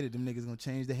have to get it. Them niggas gonna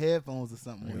change the headphones or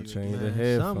something. Change the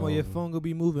headphones. Something where your phone gonna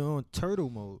be moving on turtle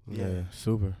mode. Yeah,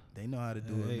 super. They know how to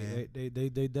do it, man.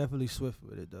 They definitely swift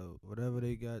with it though. Whatever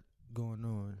they got going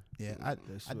on. Yeah,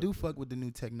 I do fuck with the new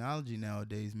technology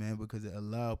nowadays, man, because it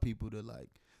allow people to like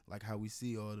how we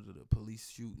see all of the police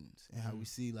shootings and how we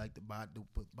see like the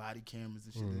body cameras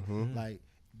and shit. Like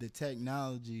the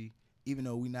technology. Even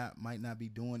though we might not be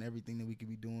doing everything that we could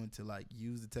be doing to like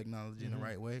use the technology in the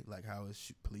right way, like how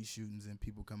it's police shootings and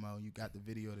people come out and you got the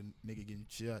video of the nigga getting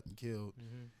shot and killed,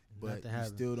 but you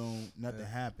still don't nothing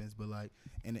happens. But like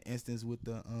in the instance with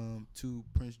the 2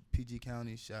 Prince PG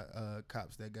County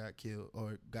cops that got killed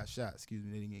or got shot, excuse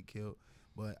me, they didn't get killed,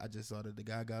 but I just saw that the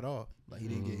guy got off. Like he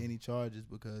didn't get any charges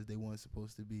because they weren't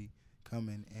supposed to be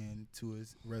coming and to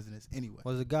his residence anyway.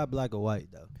 Was the guy black or white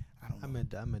though? I don't know.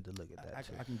 I meant to look at that.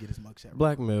 I can get his mugshot.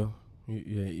 Black male.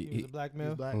 Yeah, he was a black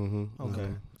male. Black? Okay,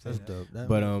 that's dope.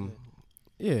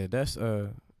 Yeah, that's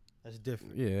That's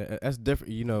different. Yeah, that's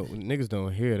different. You know, niggas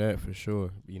don't hear that for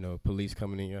sure. You know, police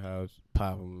coming in your house,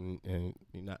 pop 'em, and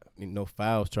no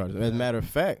fouls charges. As a matter of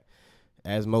fact,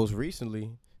 as most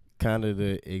recently, kind of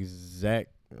the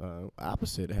exact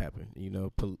opposite happened. You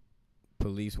know,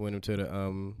 police went into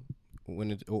the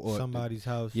or somebody's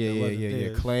house.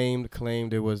 Yeah.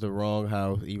 Claimed it was the wrong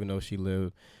house, even though she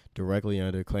lived directly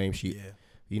under. Claimed she. Yeah.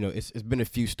 You know, it's been a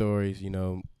few stories. You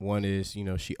know, one is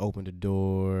she opened the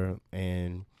door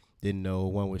and didn't know.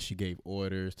 One was she gave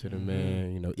orders to the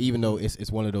man. You know, even though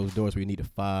it's one of those doors where you need a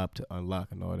fob to unlock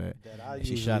and all that. And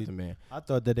she shot the man. I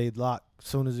thought that they'd lock as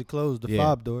soon as it closed the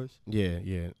fob doors.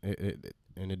 Yeah.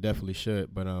 And it definitely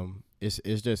should. But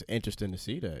it's just interesting to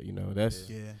see that. You know,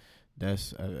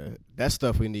 that's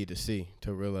stuff we need to see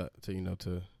to realize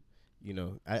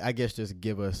I guess just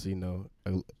give us,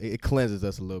 it cleanses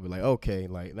us a little bit. Like, okay,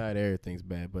 like not everything's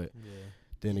bad, but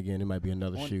then again, it might be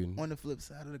another shooting. On the flip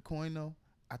side of the coin, though,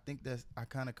 I think I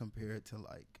kind of compare it to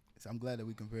so I'm glad that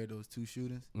we compared those two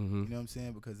shootings. Mm-hmm. You know what I'm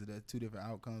saying? Because of the two different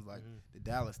outcomes. Like the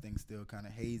Dallas thing's still kind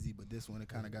of hazy, but this one it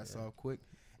kind of got solved quick.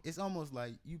 It's almost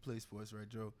like you play sports, right,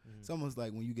 Joe? It's almost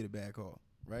like when you get a bad call.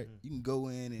 Right, you can go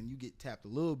in and you get tapped a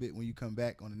little bit when you come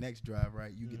back on the next drive.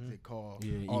 Right, you get the call.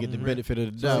 Yeah, you get the benefit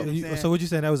of the doubt. So what you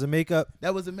saying? That was a makeup?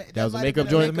 That was a makeup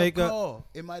joint. Call.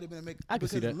 It might have been a makeup. I can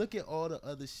see that. Look at all the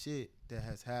other shit that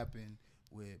has happened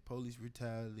with police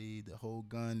brutality, the whole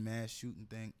gun mass shooting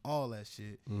thing, all that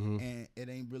shit, and it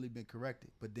ain't really been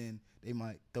corrected. But then they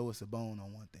might throw us a bone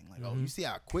on one thing, like, oh, you see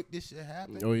how quick this shit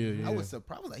happened? Oh yeah. I was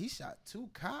surprised. Like he shot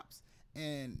 2 cops.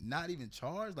 And not even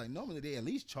charged. Like normally they at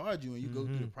least charge you and you go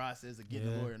through the process of getting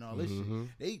a lawyer and all this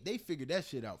shit. They figured that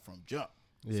shit out from jump.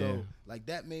 Yeah. So like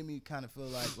that made me kind of feel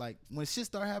like when shit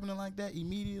start happening like that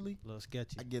immediately, a little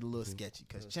sketchy. I get a little sketchy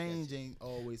because change ain't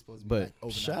always supposed to be. But like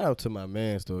overnight. Shout out to my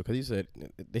man though, because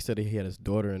they said he had his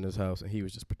daughter in his house and he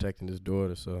was just protecting his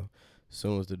daughter. So as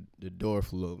soon as the door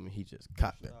flew open, he just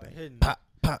cocked that thing. Pop.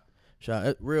 Shout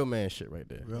out, real man shit right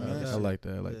there. I like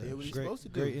that. Did what he's supposed to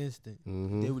do. Great instinct.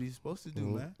 Did what he's supposed to do,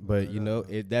 man. But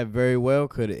that very well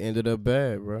could have ended up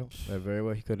bad, bro. That very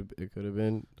well it could have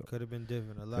been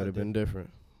different. A lot could have been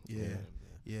different.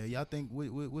 Yeah. Y'all think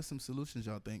with some solutions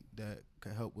y'all think that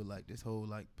could help with like this whole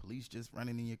like police just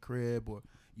running in your crib or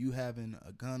you having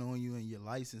a gun on you and your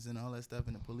license and all that stuff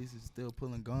and the police is still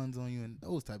pulling guns on you and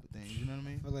those type of things. You know what I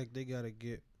mean? I feel like they gotta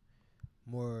get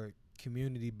more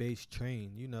community-based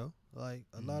trained, like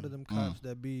a lot of them cops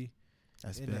that be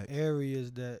in the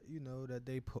areas that that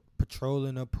they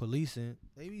patrolling or policing,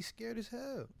 they be scared as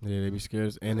hell. Yeah, they be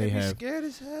scared, and they have scared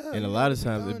as hell. And a lot of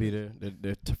times they be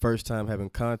their first time having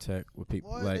contact with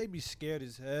people. Boy, they be scared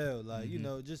as hell. Like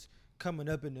just coming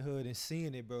up in the hood and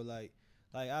seeing it, bro. Like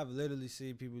I've literally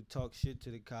seen people talk shit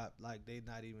to the cop like they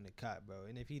not even a cop, bro.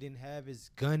 And if he didn't have his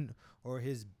gun or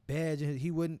his badge,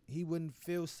 he wouldn't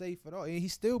feel safe at all. And he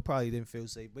still probably didn't feel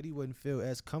safe, but he wouldn't feel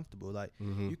as comfortable. Like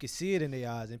you can see it in their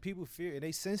eyes, and people fear and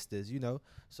they sense this,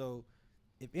 So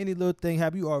if any little thing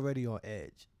happen, you already on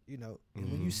edge, And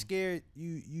when you scared,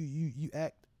 you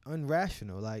act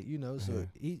unrational, like So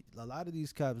a lot of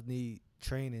these cops need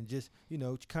training, just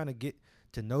kind of get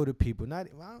to know the people, not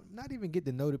even get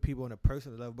to know the people on a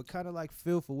personal level, but kind of like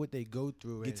feel for what they go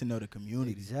through. Get to know the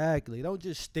community. Exactly. Don't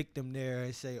just stick them there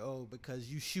and say, oh, because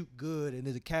you shoot good in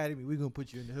this academy, we're going to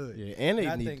put you in the hood. Yeah, and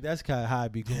I think that's kind of how I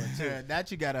be going too.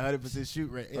 That you got 100% shoot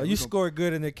rate. You score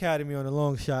good in the academy on a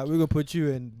long shot, we're going to put you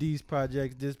in these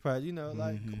projects, this project, like,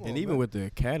 come on, and even with the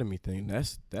academy thing,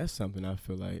 that's something I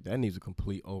feel like that needs a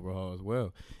complete overhaul as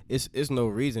well. It's no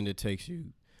reason it takes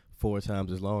you 4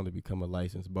 times as long to become a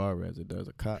licensed barber as it does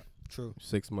a cop. True.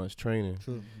 6 months training.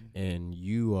 True. And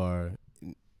you are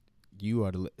and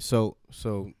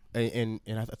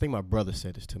I think my brother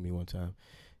said this to me one time.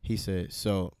 He said,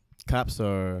 so cops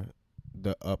are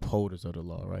the upholders of the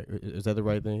law, right? Is that the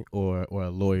right thing? Or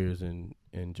are lawyers and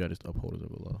judges the upholders of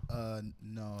the law?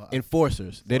 No.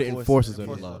 Enforcers. They're the enforcers of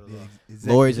the law. Yeah,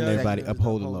 exactly. Lawyers and everybody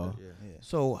uphold the law. Yeah.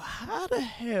 So how the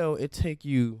hell it take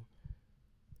you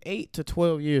 8 to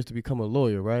 12 years to become a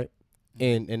lawyer, right?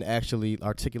 And actually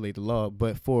articulate the law.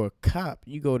 But for a cop,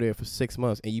 you go there for 6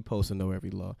 months and you supposed to know every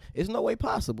law. It's no way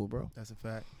possible, bro. That's a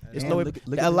fact. It's no way.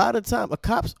 A lot of time,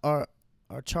 cops are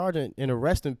charging and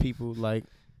arresting people like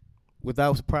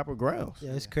without proper grounds.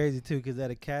 Yeah, it's crazy too. Because at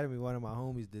academy, one of my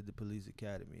homies did the police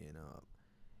academy, and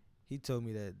he told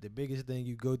me that the biggest thing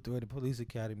you go through at the police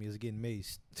academy is getting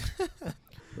maced.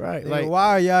 Right. Like, why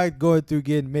are y'all going through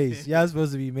getting maced? Y'all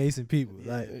supposed to be macing people.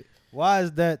 Like, why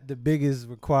is that the biggest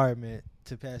requirement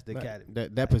to pass the academy?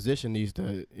 That position needs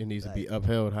to be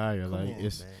upheld higher. Like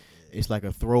it's like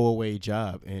a throwaway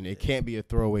job, and it can't be a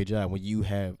throwaway job when you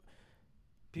have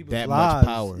people's that lives.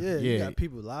 much power. Yeah, you got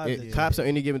people's lives. Cops on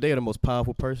any given day are the most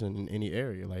powerful person in any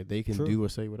area. Like they can True. do or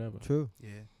say whatever. True.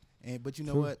 Yeah. But you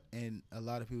know True. what? And a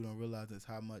lot of people don't realize is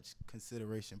how much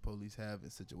consideration police have in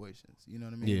situations. You know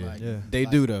what I mean? Yeah, Like, they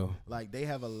do though. Like they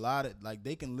have a lot of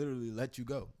they can literally let you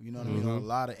go. You know what I mean? On a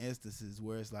lot of instances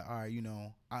where it's like, all right,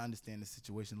 I understand the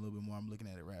situation a little bit more. I'm looking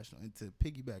at it rational. And to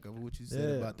piggyback over what you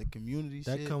said about the community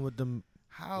that shit, come with them.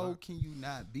 how can you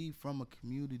not be from a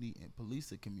community and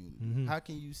police a community? How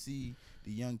can you see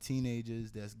the young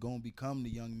teenagers that's gonna become the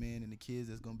young men and the kids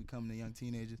that's gonna become the young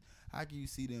teenagers? How can you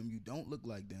see them? You don't look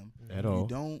like them At all. You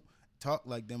don't talk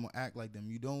like them or act like them.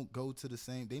 You don't go to the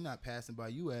same. They not passing by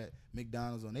you at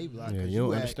McDonald's on their block. Yeah, you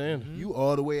don't understand. You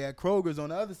all the way at Kroger's on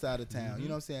the other side of town. You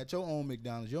know what I'm saying? At your own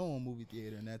McDonald's, your own movie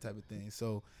theater, and that type of thing.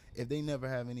 So if they never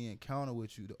have any encounter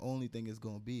with you, the only thing it's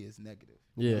gonna be is negative.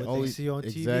 Yeah, What only they see on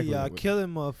TV, exactly. y'all killing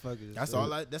motherfuckers.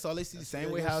 That's all they see. The same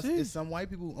all way they how see. it's some white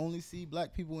people only see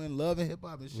black people in love and hip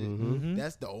hop and shit. Mhm.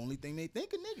 That's the only thing they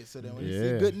think of niggas. So then when they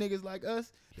Yeah. see good niggas like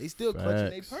us, they still clutching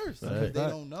their Facts. purse Facts. because they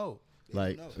don't know.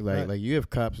 Like you have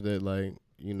cops that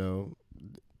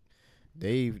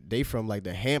they from like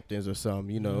the Hamptons or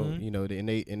something, and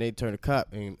they turn a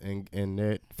cop and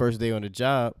their first day on the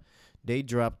job, they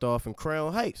dropped off in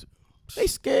Crown Heights. They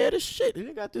scared as shit.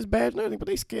 They got this badge and everything, but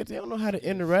they scared. They don't know how to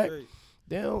interact.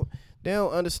 They don't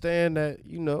understand that,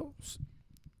 they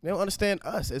don't understand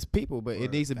us as people, but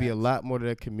it needs to be a lot more to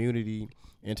that community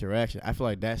interaction. I feel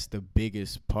like that's the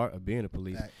biggest part of being a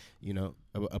police.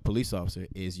 A police officer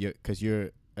is because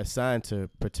you're assigned to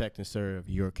protect and serve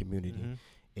your community.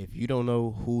 If you don't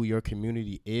know who your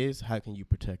community is, how can you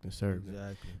protect and serve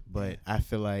them? But I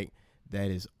feel like that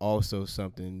is also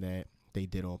something that they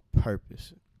did on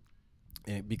purpose,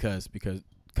 and because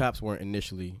cops weren't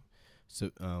initially,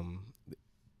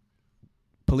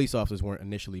 police officers weren't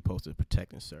initially supposed to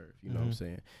protect and serve. You know what I'm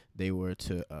saying? They were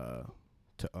to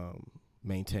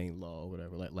maintain law or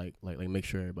whatever, like make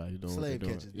sure everybody's doing slave what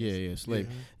they're catchers. doing. Slave.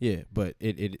 Yeah, but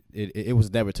it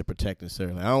was never to protect and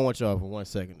serve. Like, I don't want y'all for 1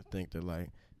 second to think that like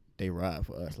they ride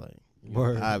for us. Like,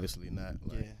 obviously not.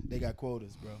 Like, they got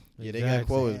quotas, bro. Yeah, they got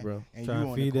quotas, bro. And trying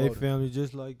to feed their family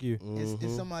just like you.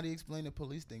 It's somebody explained the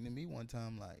police thing to me one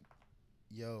time, like,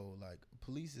 like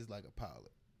police is like a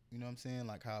pilot. You know what I'm saying?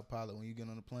 Like how a pilot, when you get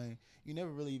on a plane, you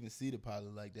never really even see the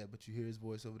pilot like that, but you hear his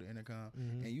voice over the intercom,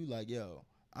 and you like, yo,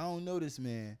 I don't know this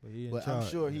man, but I'm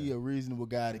sure he a reasonable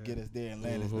guy to get us there and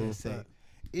land us there safe.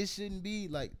 It shouldn't be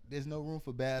like there's no room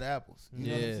for bad apples. You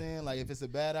know what I'm saying? Like if it's a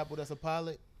bad apple that's a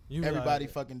pilot, everybody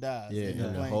fucking dies. Yeah,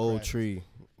 and the whole tree.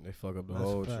 They fuck up the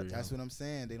whole tree. That's what I'm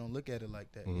saying. They don't look at it like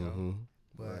that, you know.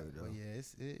 But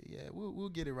yeah, we'll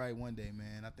get it right one day,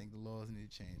 man. I think the laws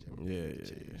need to change. Yeah.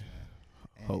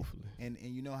 And, hopefully. And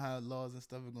you know how laws and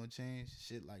stuff are gonna change?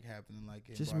 Shit like happening like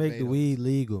in just Barbados. make the weed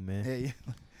legal, man.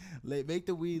 Make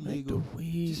the weed legal.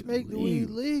 Just make the weed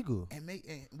legal. And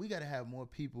we gotta have more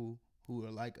people who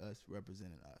are like us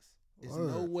representing us. There's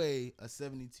no way a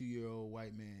 72-year-old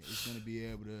white man is gonna be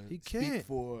able to speak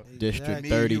for District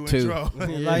 32.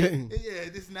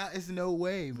 It's no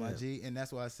way, my G. And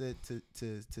that's why I said to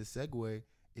segue,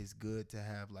 it's good to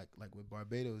have like what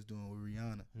Barbados doing with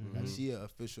Rihanna. Like she an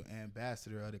official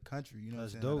ambassador of the country, you know what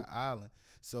I'm saying, of the island.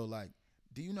 So like,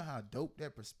 do you know how dope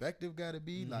that perspective got to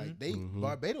be? Like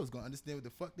Barbados gonna understand what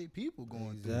the fuck they people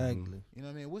going through. Exactly. You know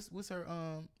what I mean? What's her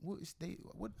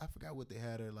what I forgot what they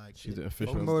had her like. She's an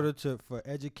official promoter for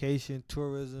education,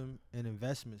 tourism, and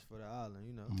investments for the island.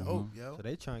 You know, dope, yo. So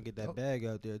they trying to get that bag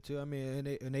out there too. I mean,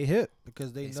 and they hip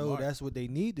because they know smart. That's what they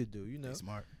need to do. You know, they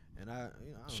smart. And I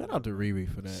shout out to Riri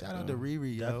for that. Shout out to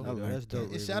Riri, yo. That's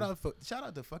dope. And shout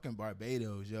out to fucking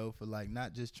Barbados, yo, for like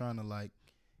not just trying to like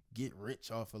get rich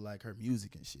off of like her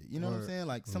music and shit. You know what I'm saying?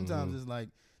 Like sometimes it's like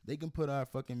they can put our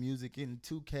fucking music in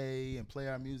 2K and play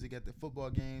our music at the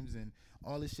football games and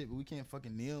all this shit, but we can't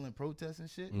fucking kneel and protest and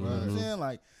shit. You know what I'm saying?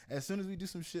 Like as soon as we do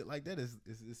some shit like that,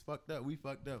 it's fucked up. We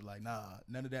fucked up. Like nah,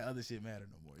 none of that other shit matter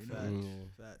no more. You know?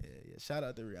 Yeah. Shout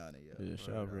out to Rihanna, yo. Yeah,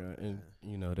 shout out Rihanna. And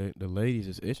you know the ladies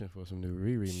is itching for some new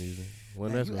Riri music.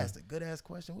 Man, you asked a good ass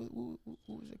question. What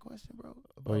was your question, bro?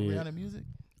 About Rihanna music?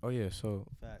 Oh yeah, so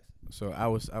Facts. So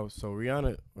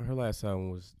Rihanna, her last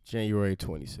album was January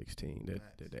 2016.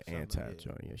 The anti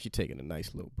joint. Yeah, she taking a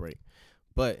nice little break.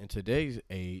 But in today's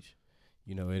age,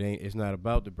 you know, it's not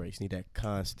about the breaks. You need that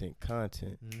constant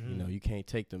content. You know, you can't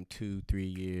take them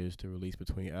 2-3 years to release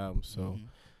between albums.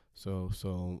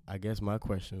 So I guess my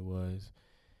question was,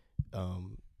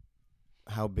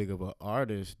 how big of an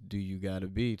artist do you gotta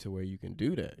be to where you can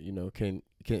do that? You know, can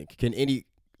any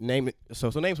name it? So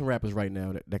name some rappers right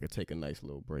now that could take a nice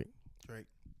little break.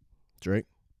 Drake.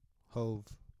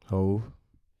 Hove.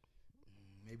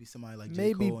 Maybe somebody like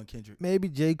Maybe- J. Cole and Kendrick. Maybe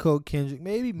J. Cole, Kendrick,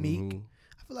 maybe Meek. Mhm.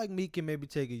 I feel like Meek can maybe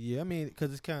take a year. I mean,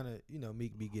 because it's kind of,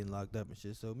 Meek be getting locked up and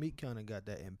shit. So Meek kind of got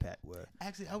that impact where.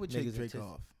 Actually, I would Niggas take Drake antici-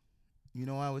 off. You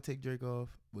know why I would take Drake off?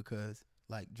 Because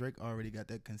like Drake already got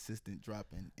that consistent drop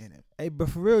in him. Hey, but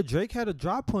for real, Drake had a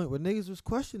drop point where niggas was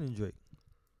questioning Drake.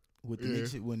 With the Meek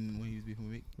shit when he was beefing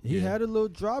with Meek. He Yeah. had a little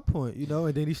drop point, and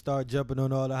then he started jumping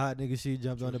on all the hot nigga shit. He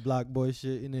jumped on the Block Boy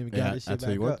shit, and then got Yeah, his I shit tell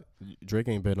back you up. what, Drake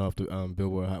ain't been off the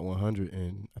Billboard Hot 100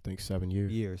 in I think 7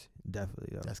 years. Years, definitely,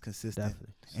 though. That's consistent.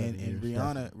 Definitely. And 7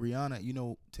 years.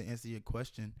 Rihanna, to answer your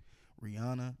question,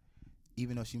 Rihanna,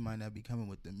 even though she might not be coming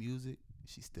with the music,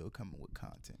 she's still coming with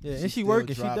content. Yeah, She's and she still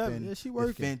working. She dropping definitely, she the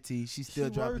working. Fenty. She's still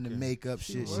She dropping the working. makeup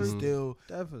She shit. She's working. still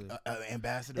Definitely.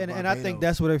 ambassador. And I think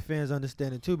that's what her fans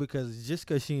understand it too, because just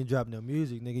because she ain't dropping no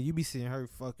music, nigga, you be seeing her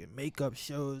fucking makeup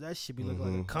shows. That shit be looking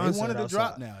like a Mhm. concert. They wanted to outside.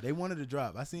 drop now. They wanted to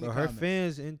drop. I seen But the her comments.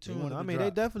 fans in tune. wanted I to mean, they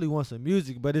drop. definitely want some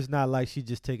music, but it's not like she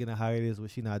just taking a hiatus where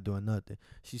she not doing nothing.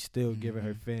 She's still giving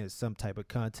her Mhm. fans some type of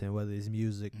content, whether it's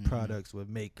music, Mhm. products with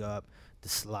makeup, the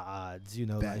slides,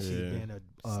 like she Yeah. being a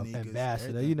Sneakers,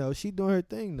 ambassador. everything. She doing her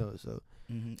thing though. So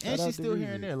Mhm. Shout And out she's to still here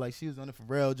Riri. and there. Like she was on the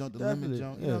Pharrell jump, the Lemon Definitely,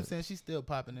 jump. You know what I'm yeah. saying? She's still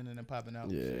popping in and then popping out.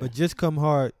 Yeah. but just come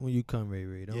hard when you come, Ray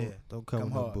Ray. Yeah, Don't come come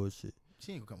with no hard. bullshit.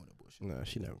 She ain't gonna come with no bullshit. Nah,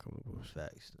 she never come with bullshit.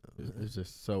 Facts. Though. It's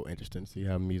just so interesting to see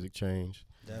how music changed.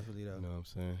 Definitely though. You know what I'm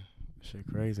saying? Shit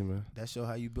crazy, man. That show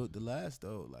how you built the last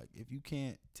though. Like if you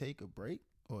can't take a break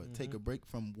or take Mhm. a break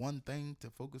from one thing to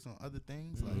focus on other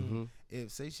things, like Mhm.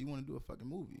 if say she want to do a fucking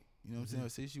movie, you know what I'm saying, or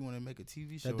say she want to make a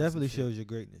TV show, That or definitely some shit, shows your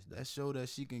greatness. Though. that show that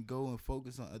she can go and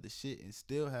focus on other shit and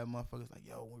still have motherfuckers like,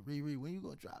 yo, Riri, when you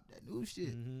gonna drop that new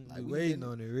shit? Mhm. Like, We we waiting getting-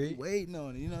 on it, We Ray. waiting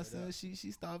on it. You know what I'm saying?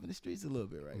 She's starving the streets a little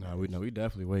bit right now. Nah, we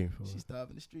definitely waiting for She's it.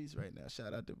 starving the streets right now.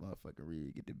 Shout out to motherfucking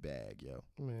Riri. Get the bag, yo.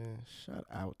 Man, shout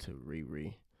out to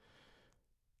Riri.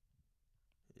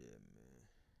 Yeah, man.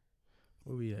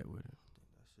 Where we at with it?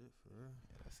 That's it for real.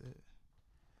 Yeah, that's it.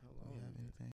 How We have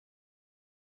anything?